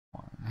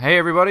Hey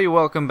everybody,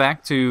 welcome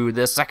back to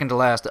the second to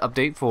last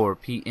update for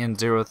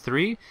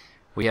PN03.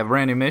 We have a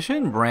brand new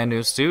mission, brand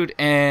new suit,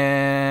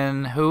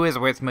 and who is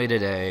with me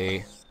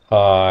today?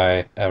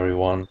 Hi,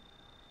 everyone.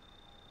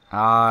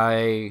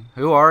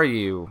 Who are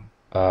you?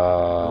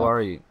 Who Uh,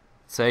 are you?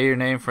 Say your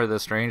name for the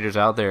strangers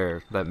out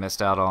there that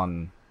missed out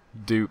on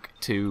Duke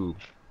 2.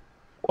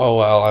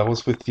 well, I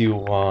was with you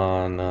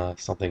on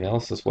something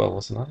else as well,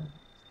 wasn't I?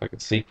 Like a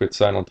secret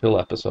Silent Hill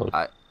episode.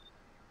 I,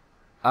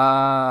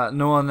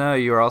 no,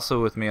 you were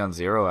also with me on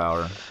Zero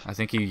Hour. I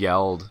think you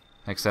yelled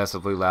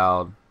excessively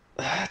loud.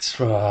 That's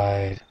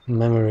right,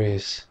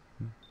 memories.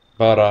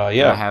 But I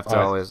yeah, have to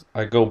I always,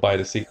 I go by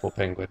the sequel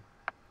Penguin.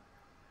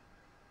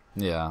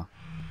 yeah.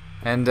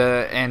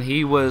 And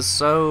he was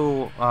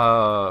so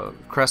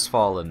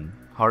crestfallen,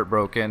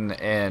 heartbroken,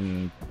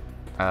 and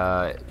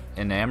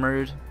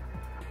enamored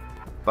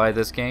by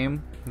this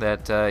game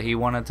that he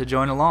wanted to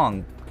join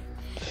along.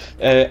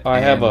 I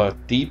have And a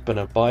deep and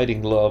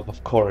abiding love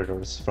of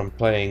corridors from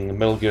playing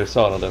Metal Gear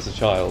Solid as a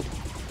child.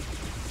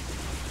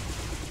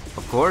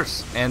 of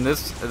course, and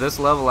this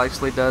level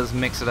actually does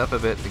mix it up a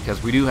bit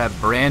because we do have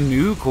brand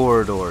new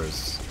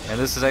corridors, and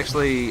this is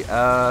actually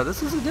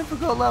this is a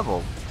difficult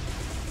level.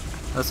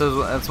 That's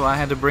why I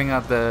had to bring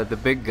out the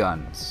big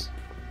guns.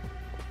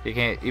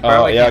 You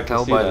probably Yeah, I can't can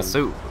tell see by the them.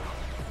 suit.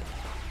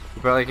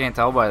 You probably can't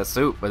tell by the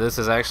suit, but this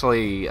is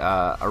actually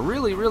a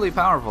really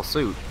powerful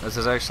suit. This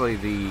is actually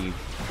the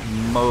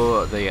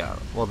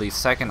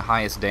second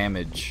highest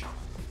damage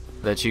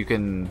that you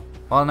can.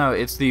 Well, no,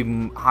 it's the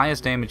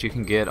highest damage you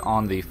can get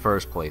on the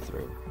first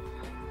playthrough,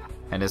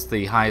 and it's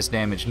the highest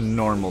damage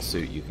normal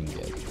suit you can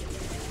get.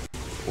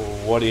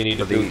 What do you need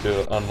to But do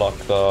to unlock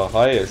the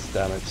highest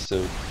damage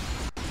suit?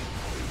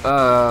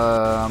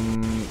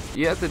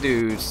 you have to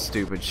do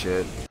stupid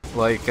shit.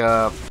 Like,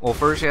 well,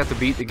 first you have to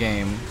beat the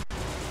game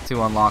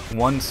to unlock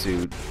one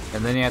suit,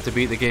 and then you have to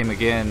beat the game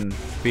again,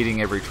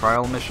 beating every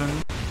trial mission.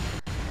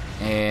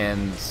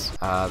 And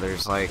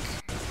there's like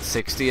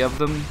 60 of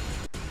them,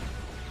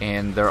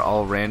 and they're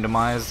all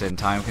randomized and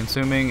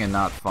time-consuming and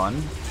not fun,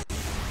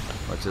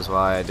 which is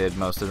why I did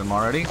most of them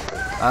already.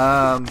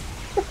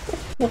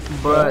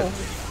 But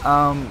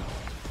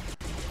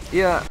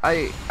yeah,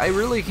 I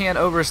really can't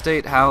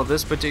overstate how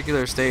this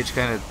particular stage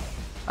kind of,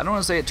 I don't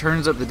want to say it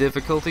turns up the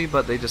difficulty,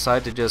 but they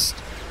decide to just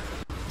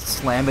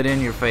slam it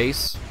in your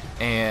face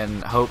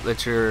and hope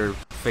that your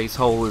face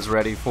hole is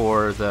ready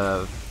for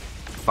the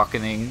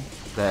fucking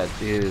that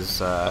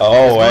is Oh,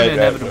 going to wait,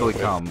 inevitably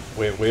come.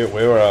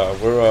 we're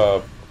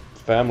a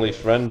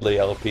family-friendly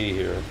LP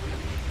here.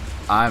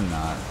 I'm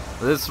not.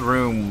 This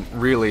room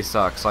really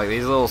sucks. Like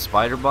these little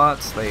spider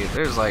bots,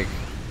 there's like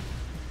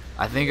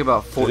I think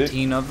about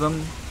 14 of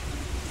them.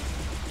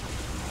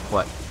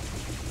 What?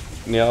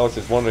 Yeah, I was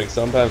just wondering,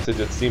 sometimes it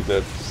just seems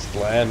to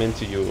slam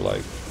into you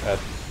like at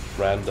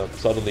random.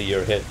 Suddenly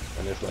you're hit,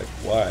 and it's like,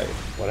 why?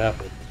 What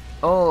happened?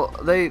 Oh,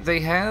 they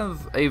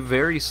have a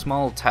very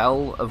small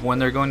tell of when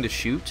they're going to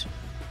shoot.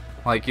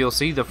 Like you'll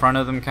see the front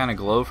of them kind of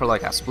glow for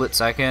like a split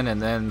second,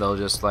 and then they'll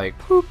just like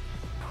whoop,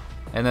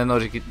 and then they'll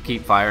just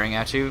keep firing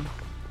at you.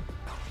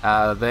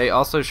 They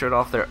also showed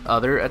off their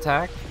other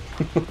attack,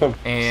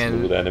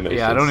 and Smooth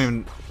animations.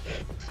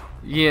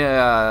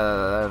 yeah,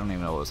 I don't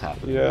even know what was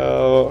happening.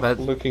 Yeah, But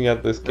looking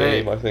at this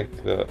game, I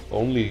think the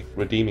only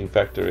redeeming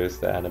factor is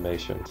the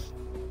animations.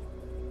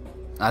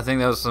 I think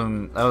that was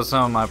some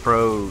of my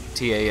pro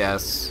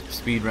TAS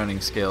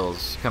speedrunning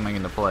skills coming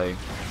into play.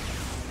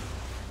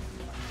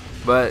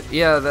 But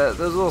yeah, those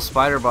little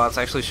spider bots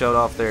actually showed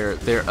off their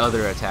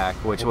other attack,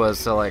 which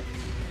was to like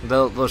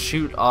they'll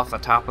shoot off the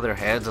top of their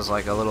heads as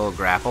like a little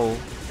grapple,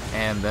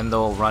 and then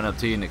they'll run up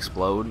to you and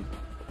explode.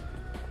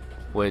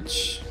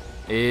 Which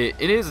it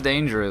is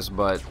dangerous,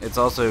 but it's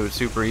also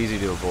super easy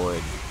to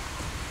avoid.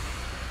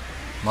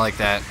 Like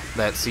that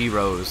sea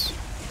rose.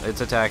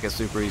 Its attack is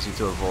super easy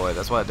to avoid.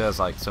 That's why it does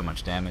like so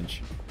much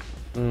damage.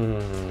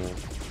 Hmm.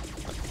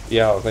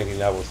 Yeah, I was thinking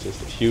that was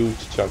just a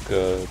huge chunk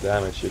of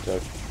damage you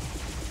took.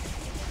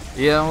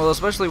 Yeah, well,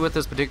 especially with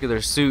this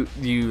particular suit,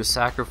 you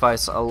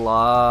sacrifice a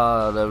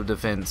lot of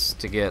defense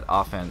to get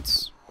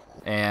offense.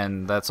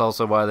 And that's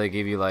also why they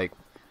give you like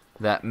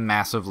that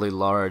massively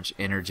large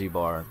energy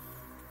bar.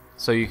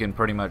 So you can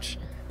pretty much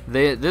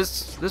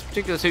this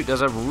particular suit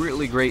does have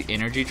really great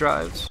energy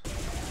drives.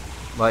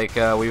 Like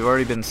we've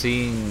already been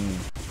seeing,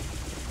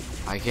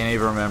 I can't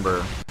even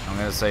remember. I'm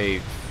gonna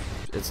say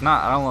it's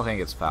not. I don't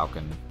think it's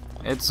Falcon.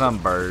 It's some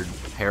bird,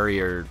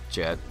 Harrier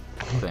jet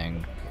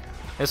thing.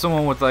 It's the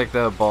one with like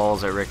the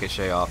balls that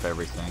ricochet off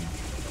everything.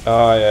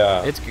 Oh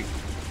yeah.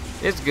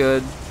 It's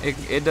good.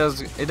 It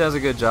does a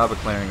good job of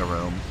clearing a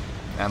room,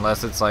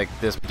 unless it's like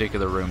this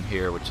particular room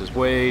here, which is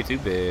way too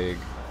big.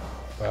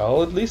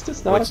 Well, at least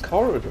it's not a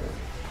corridor.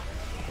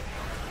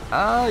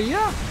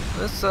 Yeah.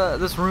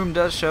 This room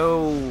does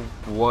show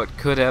what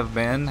could have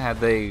been had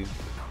they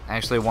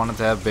actually wanted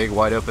to have big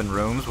wide open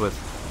rooms with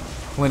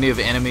plenty of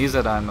enemies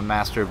that I'm a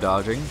master of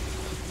dodging.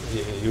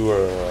 You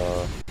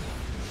were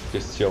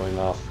just showing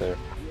off there.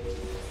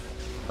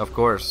 Of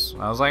course.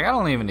 I was like, I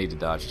don't even need to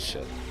dodge this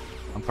shit.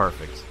 I'm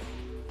perfect.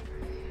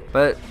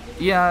 But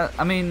Yeah,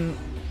 I mean,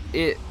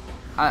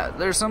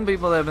 there's some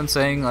people that have been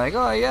saying like,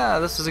 oh yeah,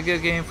 this is a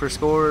good game for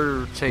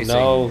score chasing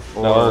No,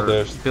 or no,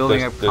 there's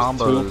building up there's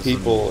combos. two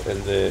people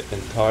in the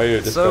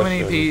entire So many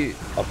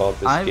discussion about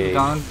this I've game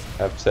gone,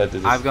 have said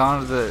that I've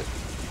gone to the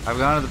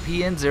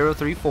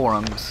PN03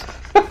 forums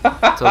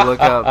to look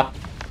up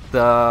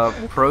the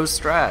pro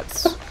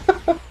strats.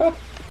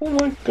 Oh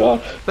my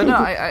god. But no,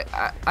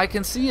 I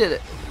can see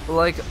it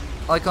like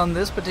on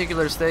this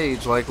particular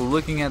stage, like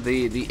looking at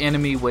the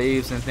enemy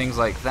waves and things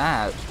like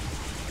that.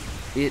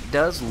 It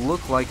does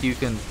look like you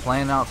can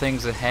plan out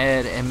things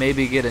ahead and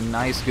maybe get a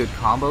nice good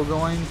combo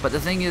going, but the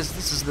thing is,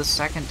 this is the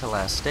second to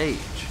last stage.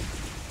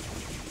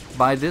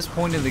 By this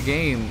point in the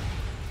game,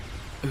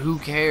 who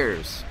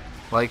cares?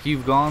 Like,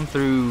 you've gone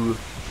through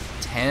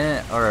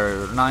 10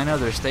 or 9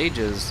 other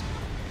stages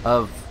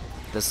of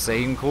the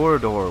same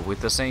corridor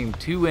with the same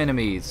 2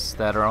 enemies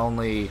that are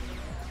only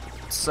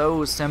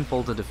so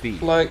simple to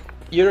defeat. Like,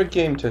 you're a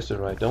game tester,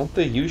 right? Don't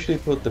they usually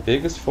put the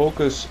biggest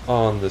focus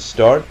on the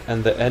start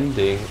and the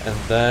ending and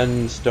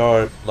then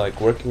start like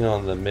working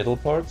on the middle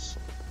parts?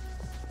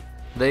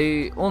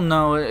 Well,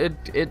 no,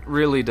 it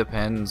really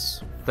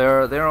depends.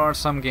 There are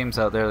some games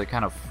out there that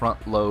kind of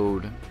front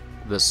load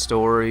the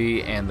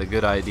story and the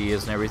good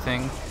ideas and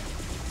everything.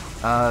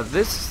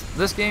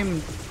 This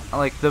game,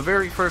 like the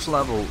very first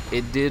level,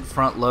 it did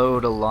front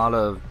load a lot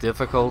of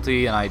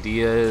difficulty and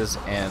ideas,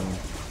 and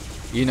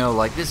you know,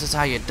 like this is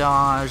how you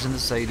dodge and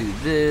this is how you do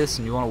this,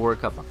 and you want to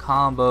work up a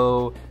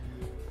combo.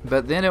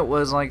 But then it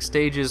was like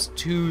stages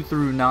 2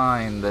 through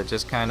 9 that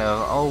just kind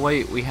of, oh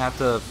wait, we have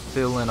to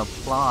fill in a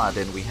plot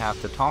and we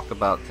have to talk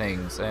about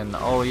things, and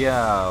oh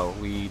yeah,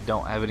 we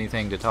don't have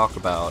anything to talk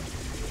about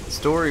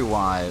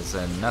story-wise,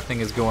 and nothing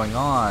is going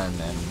on,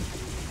 and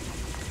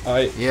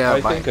I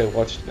think I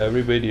watched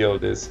every video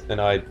of this and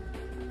I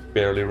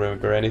barely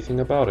remember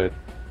anything about it.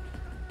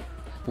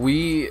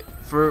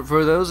 For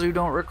those who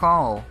don't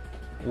recall,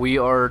 we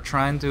are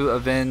trying to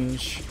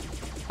avenge,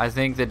 I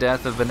think, the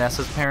death of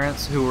Vanessa's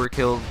parents, who were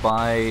killed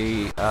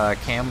by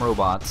cam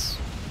robots.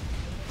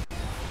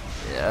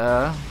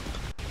 Yeah,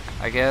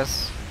 I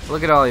guess.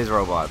 Look at all these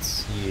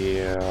robots.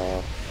 Yeah.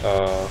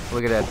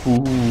 Look at that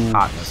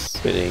hotness.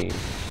 Spitting.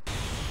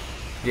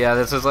 Yeah,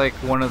 this is like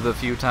one of the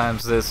few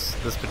times this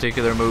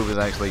particular move is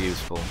actually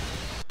useful.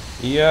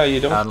 Yeah, you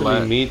don't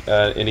really meet,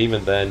 and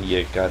even then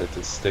you got it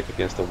to stick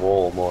against the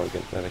wall more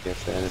than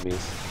against the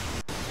enemies.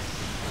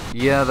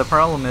 Yeah, the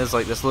problem is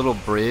like this little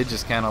bridge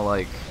is kind of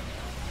like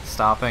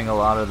stopping a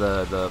lot of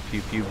the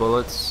pew pew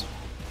bullets,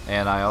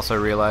 and I also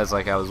realized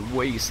like I was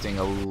wasting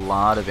a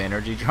lot of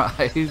energy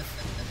drive.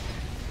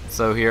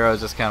 So here I was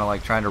just kind of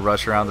like trying to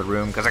rush around the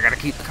room because I gotta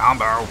keep the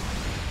combo.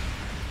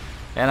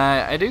 And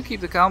I do keep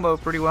the combo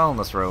pretty well in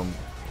this room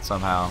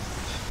somehow.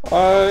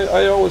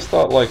 I always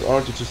thought, like,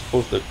 aren't you just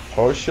supposed to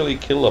partially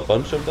kill a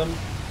bunch of them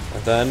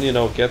and then, you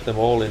know, get them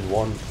all in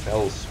one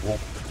fell swoop?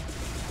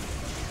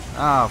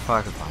 Oh,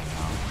 fuck if I know.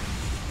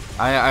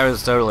 I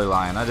was totally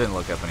lying. I didn't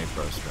look up any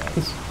pro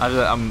strats.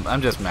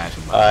 I'm just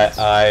mashing buttons.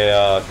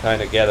 I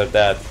kind of gathered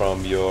that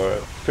from your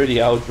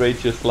pretty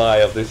outrageous lie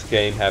of this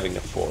game having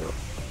a forum.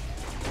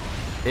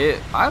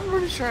 I'm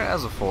pretty sure it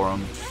has a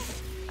forum.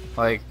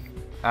 Like,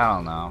 I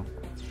don't know.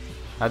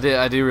 I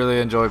do really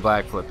enjoy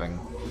backflipping,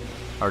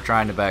 or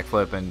trying to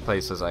backflip in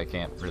places I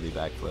can't really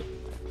backflip.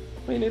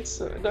 I mean,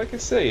 it's like I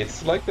say,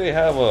 it's like they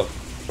have a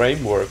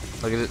framework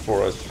Look at it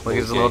for us. Look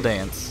at his little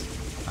dance.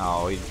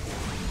 Oh,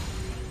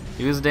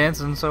 he was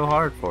dancing so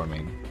hard for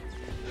me.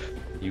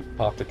 You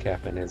popped a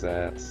cap in his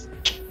ass.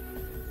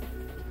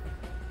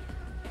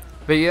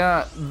 But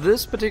yeah,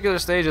 this particular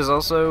stage is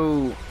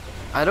also,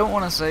 I don't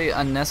want to say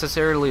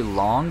unnecessarily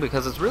long,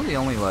 because it's really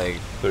only like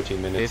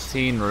 13 minutes.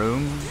 15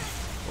 rooms.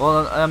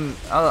 Well,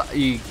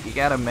 you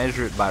gotta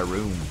measure it by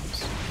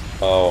rooms.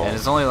 Oh. And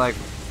it's only like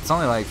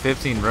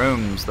 15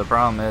 rooms. The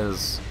problem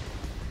is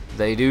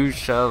they do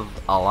shove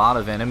a lot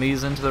of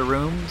enemies into the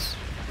rooms,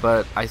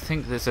 but I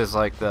think this is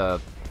like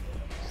the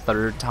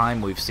 3rd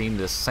time we've seen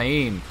the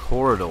same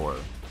corridor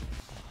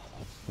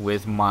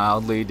with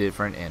mildly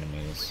different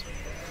enemies.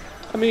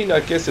 I mean, I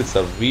guess it's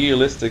a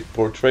realistic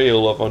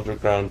portrayal of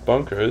underground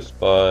bunkers,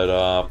 but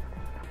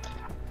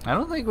I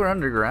don't think we're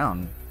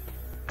underground.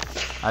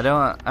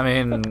 I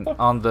mean,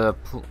 on the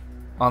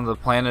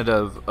planet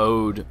of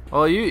Ode.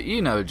 Well,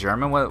 you know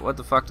German. What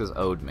the fuck does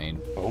Ode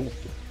mean?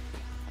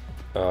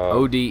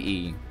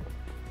 ODE.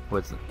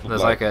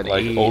 There's like an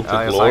like E. Ode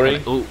to It's Glory?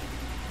 like an,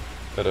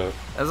 But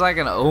it's like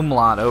an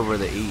umlaut over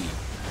the E.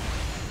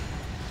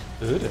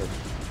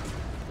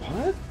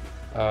 what?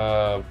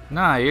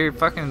 Nah, you're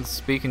fucking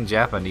speaking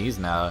Japanese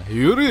now.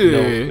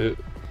 No,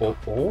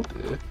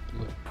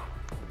 Ode.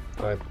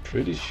 I'm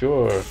pretty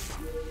sure.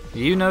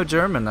 You know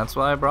German. That's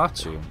why I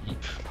brought you.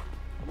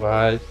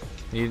 Right.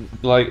 You,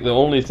 Like the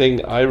only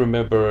thing I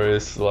remember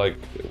is like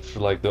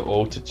the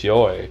Ode to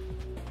Joy,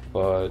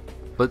 but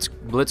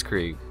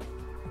Blitzkrieg.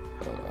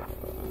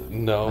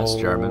 no. That's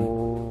German.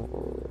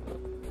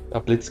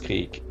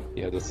 Blitzkrieg.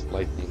 Yeah, that's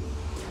lightning.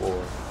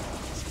 Or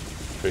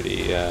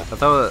pretty. I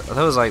thought it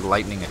was like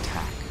lightning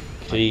attack.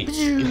 Gee.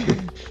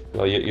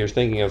 Well, you're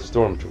thinking of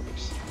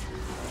stormtroopers.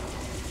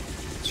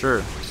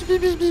 Sure.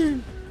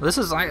 This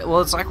is like,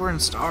 well, it's like we're in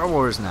Star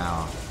Wars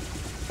now.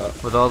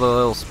 With all the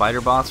little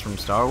spider bots from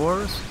Star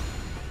Wars?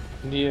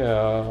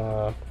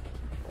 Yeah.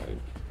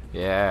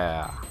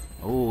 Yeah.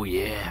 Oh,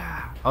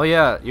 yeah. Oh,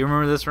 yeah. You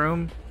remember this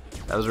room?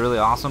 That was really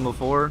awesome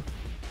before?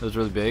 It was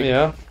really big.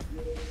 Yeah.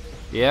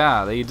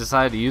 Yeah, they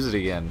decided to use it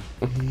again.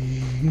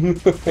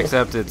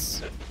 Except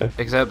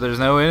there's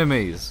no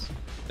enemies.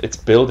 It's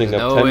building up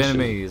No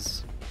tension.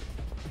 enemies.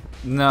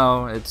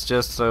 No, it's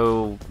just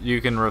so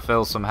you can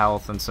refill some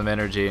health and some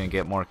energy and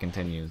get more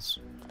continues.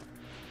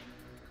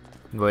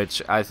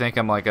 Which I think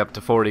I'm like up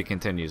to 40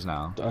 continues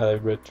now. I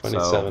read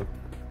 27.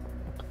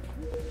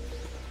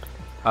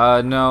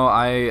 No,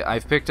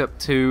 I've picked up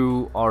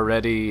 2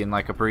 already in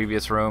like a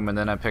previous room, and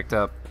then I picked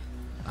up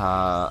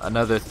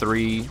another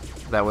 3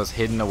 that was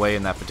hidden away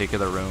in that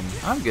particular room.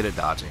 I'm good at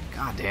dodging.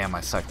 God damn,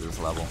 I suck at this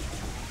level.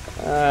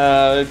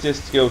 It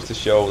just goes to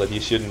show that you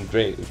shouldn't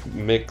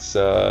mix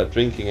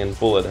drinking and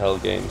bullet hell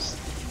games.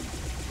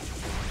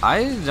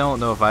 I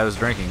don't know if I was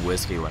drinking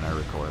whiskey when I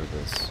recorded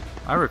this.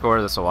 I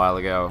recorded this a while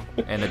ago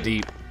in a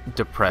deep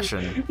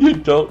depression. You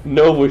don't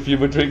know if you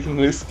were drinking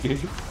whiskey.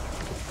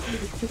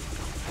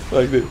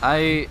 Like this.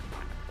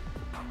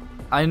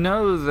 I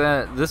know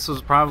that this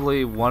was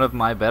probably one of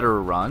my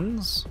better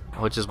runs,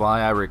 which is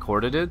why I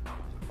recorded it.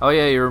 Oh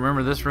yeah, you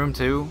remember this room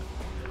too?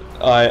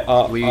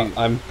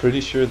 I'm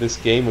pretty sure this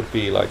game would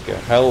be like a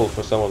hell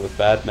for someone with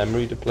bad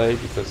memory to play,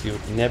 because you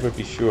would never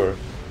be sure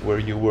where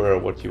you were or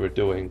what you were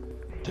doing.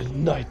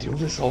 Didn't I do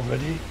this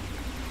already?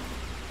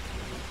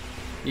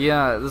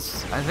 Yeah,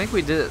 I think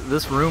we did.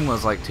 This room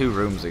was like 2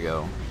 rooms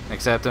ago,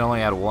 except it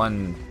only had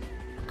one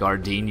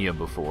Gardenia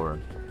before.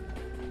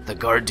 The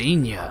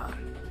Gardenia.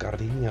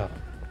 Gardenia.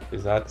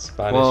 Is that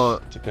Spanish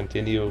to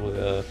continue with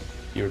a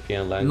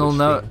European language?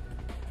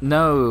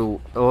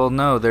 No. Well,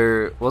 no.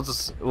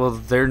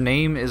 Their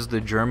name is the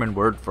German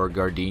word for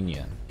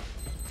gardenia.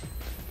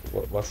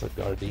 What's a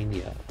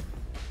gardenia?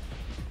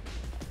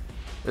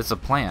 It's a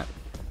plant.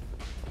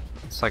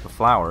 It's like a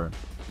flower.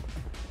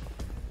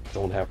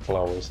 Don't have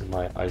flowers in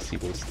my icy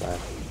wasteland.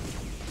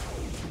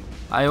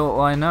 I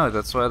know.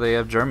 That's why they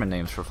have German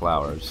names for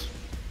flowers.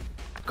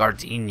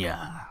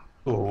 Gardenia.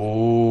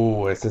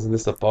 Oh, isn't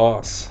this a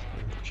boss?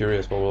 I'm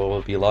curious what will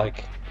it be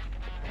like.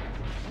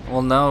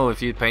 Well, no.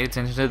 If you pay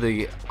attention to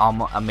the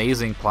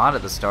amazing plot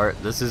at the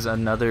start, this is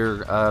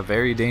another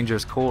very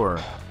dangerous core.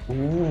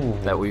 Ooh.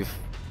 that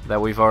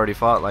we've already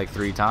fought like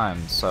 3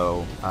 times.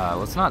 So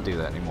let's not do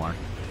that anymore.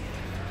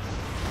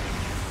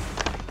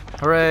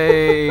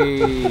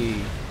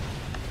 Hooray!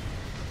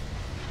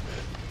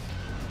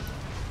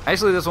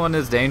 Actually, this one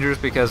is dangerous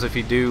because if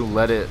you do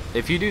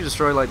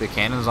destroy like the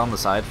cannons on the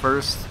side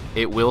first,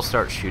 it will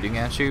start shooting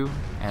at you,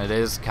 and it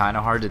is kind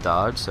of hard to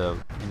dodge. So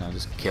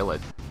just kill it.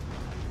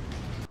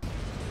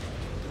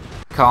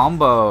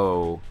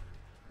 Combo!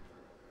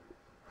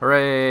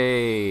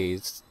 Hooray!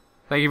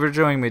 Thank you for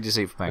joining me,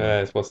 Deceitful Penguin.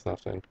 It was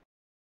nothing.